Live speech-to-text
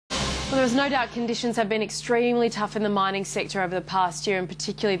Well, there is no doubt conditions have been extremely tough in the mining sector over the past year, and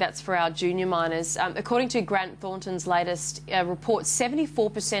particularly that's for our junior miners. According to Grant Thornton's latest report,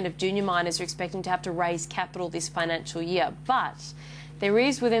 74% of junior miners are expecting to have to raise capital this financial year. But there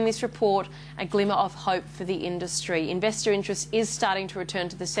is within this report a glimmer of hope for the industry. Investor interest is starting to return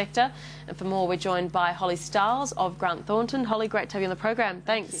to the sector. And for more, we're joined by Holly Stiles of Grant Thornton. Holly, great to have you on the program.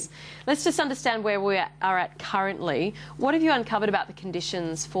 Thanks. Let's just understand where we are at currently. What have you uncovered about the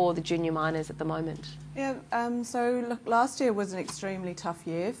conditions for the junior miners at the moment? Yeah, so look, last year was an extremely tough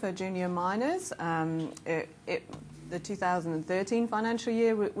year for junior miners. The 2013 financial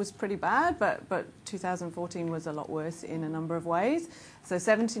year was pretty bad, but 2014 was a lot worse in a number of ways. So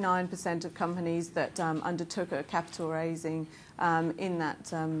 79% of companies that undertook a capital raising in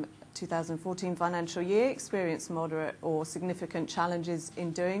that 2014 financial year experienced moderate or significant challenges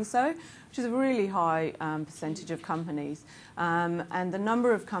in doing so, which is a really high percentage of companies. And the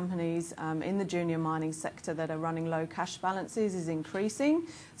number of companies in the junior mining sector that are running low cash balances is increasing.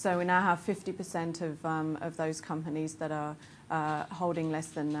 So we now have 50% of those companies that are holding less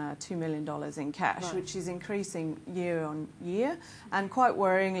than $2 million in cash, right, which is increasing year on year. And quite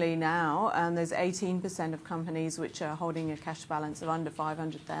worryingly now, there's 18% of companies which are holding a cash balance of under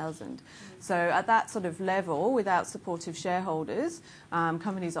 500,000. So at that sort of level, without supportive shareholders,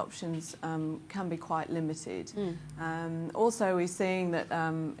 companies' options can be quite limited. Also, we're seeing that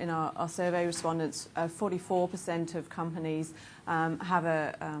in our survey respondents, 44% of companies have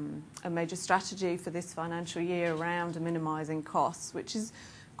a major strategy for this financial year around minimising costs, which is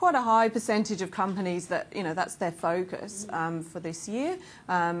quite a high percentage of companies that, you know, that's their focus for this year,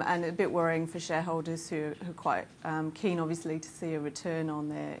 and a bit worrying for shareholders who are quite keen, obviously, to see a return on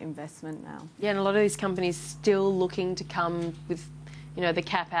their investment now. Yeah, and a lot of these companies still looking to come with, you know, the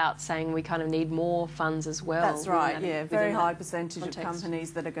cap out, saying we kind of need more funds as well. That's right, yeah. Very high percentage of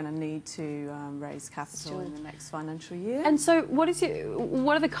companies that are going to need to raise capital in the next financial year. And so what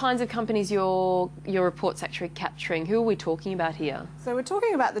are the kinds of companies your report's actually capturing? Who are we talking about here? So we're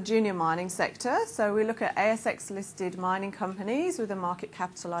talking about the junior mining sector. So we look at ASX-listed mining companies with a market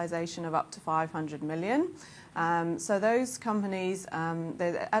capitalisation of up to 500 million. So those companies,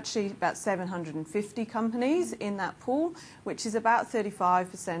 there are actually about 750 companies in that pool, which is about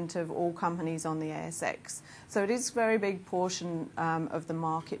 35% of all companies on the ASX. So it is a very big portion of the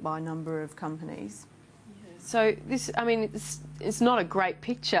market by number of companies. So this, I mean, it's not a great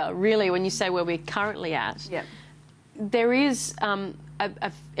picture, really, when you say where we're currently at. Yep. There is an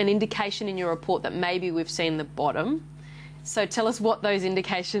indication in your report that maybe we've seen the bottom. So tell us what those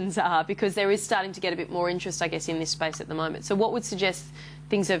indications are, because there is starting to get a bit more interest, I guess, in this space at the moment. So what would suggest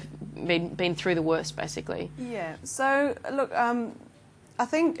things have been through the worst, basically? Yeah. So look, I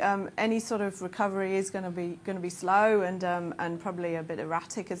think any sort of recovery is going to be slow and probably a bit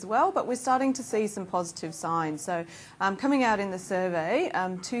erratic as well. But we're starting to see some positive signs. So coming out in the survey,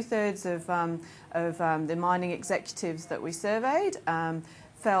 2/3 of the mining executives that we surveyed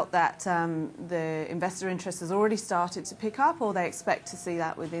felt that the investor interest has already started to pick up, or they expect to see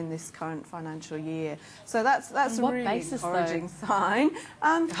that within this current financial year. So that's a really encouraging sign.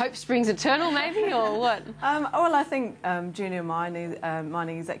 Hope springs eternal, maybe, or what? Well, I think junior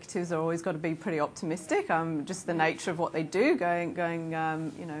mining executives are always got to be pretty optimistic. Just the nature of what they do, going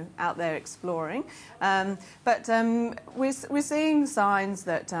you know, out there exploring. But we're seeing signs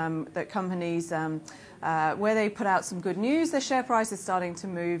that that companies, where they put out some good news, their share price is starting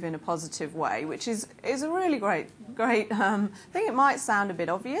to move in a positive way, which is a really great thing. It might sound a bit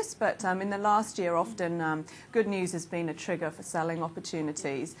obvious, but in the last year, often good news has been a trigger for selling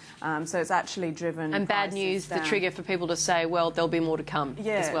opportunities. So it's actually driven. And bad news, down. The trigger for people to say, well, there'll be more to come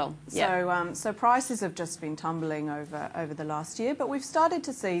as well. So so prices have just been tumbling over the last year, but we've started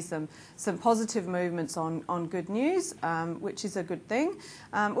to see some positive movements on good news, which is a good thing.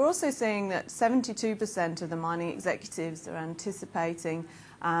 We're also seeing that 72% of the mining executives are anticipating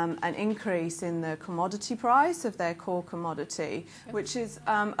an increase in the commodity price of their core commodity, which is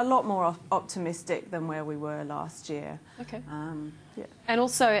a lot more optimistic than where we were last year. Okay. Yeah. And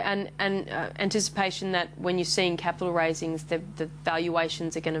also an anticipation that when you're seeing capital raisings, the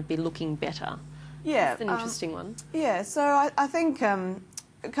valuations are going to be looking better. Yeah. That's an interesting one. Yeah, so I think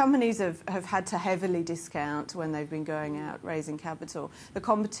companies have had to heavily discount when they've been going out raising capital. The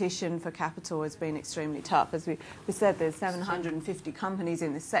competition for capital has been extremely tough. As we said, there's 750 companies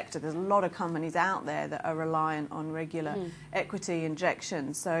in this sector. There's a lot of companies out there that are reliant on regular equity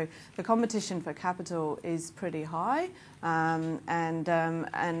injections. So the competition for capital is pretty high. And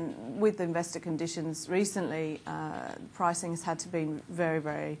with the investor conditions recently, pricing has had to be very,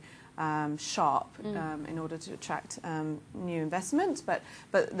 very sharp in order to attract new investment, but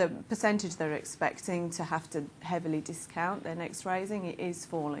the percentage they're expecting to have to heavily discount their next raising is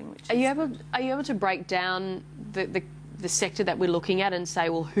falling. Are you able to break down the sector that we're looking at and say,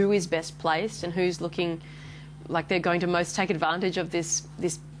 well, who is best placed and who's looking like they're going to most take advantage of this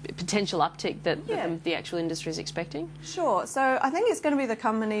potential uptick that the actual industry is expecting? Sure. So I think it's going to be the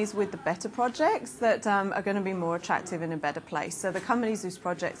companies with the better projects that are going to be more attractive in a better place. So the companies whose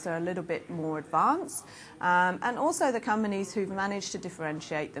projects are a little bit more advanced, and also the companies who've managed to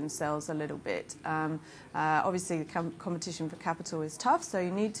differentiate themselves a little bit. Obviously, the competition for capital is tough, so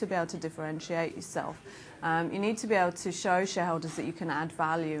you need to be able to differentiate yourself. You need to be able to show shareholders that you can add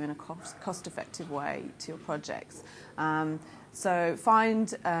value in a cost-effective way to your projects. So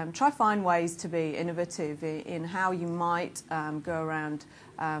try find ways to be innovative in how you might go around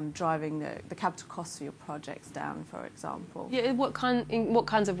driving the capital costs for your projects down, for example. Yeah, in what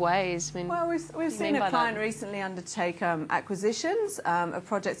kinds of ways? I mean, well, we've seen a client recently undertake acquisitions of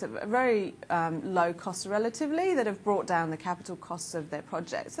projects at a very low cost relatively that have brought down the capital costs of their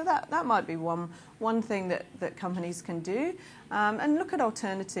projects. So that might be one thing that companies can do, and look at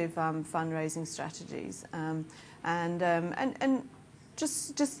alternative fundraising strategies. And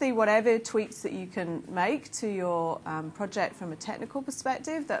just see whatever tweaks that you can make to your project from a technical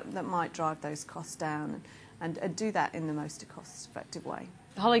perspective that might drive those costs down, and do that in the most cost-effective way.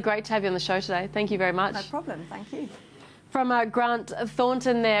 Holly, great to have you on the show today. Thank you very much. No problem. Thank you. From Grant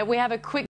Thornton there, we have a quick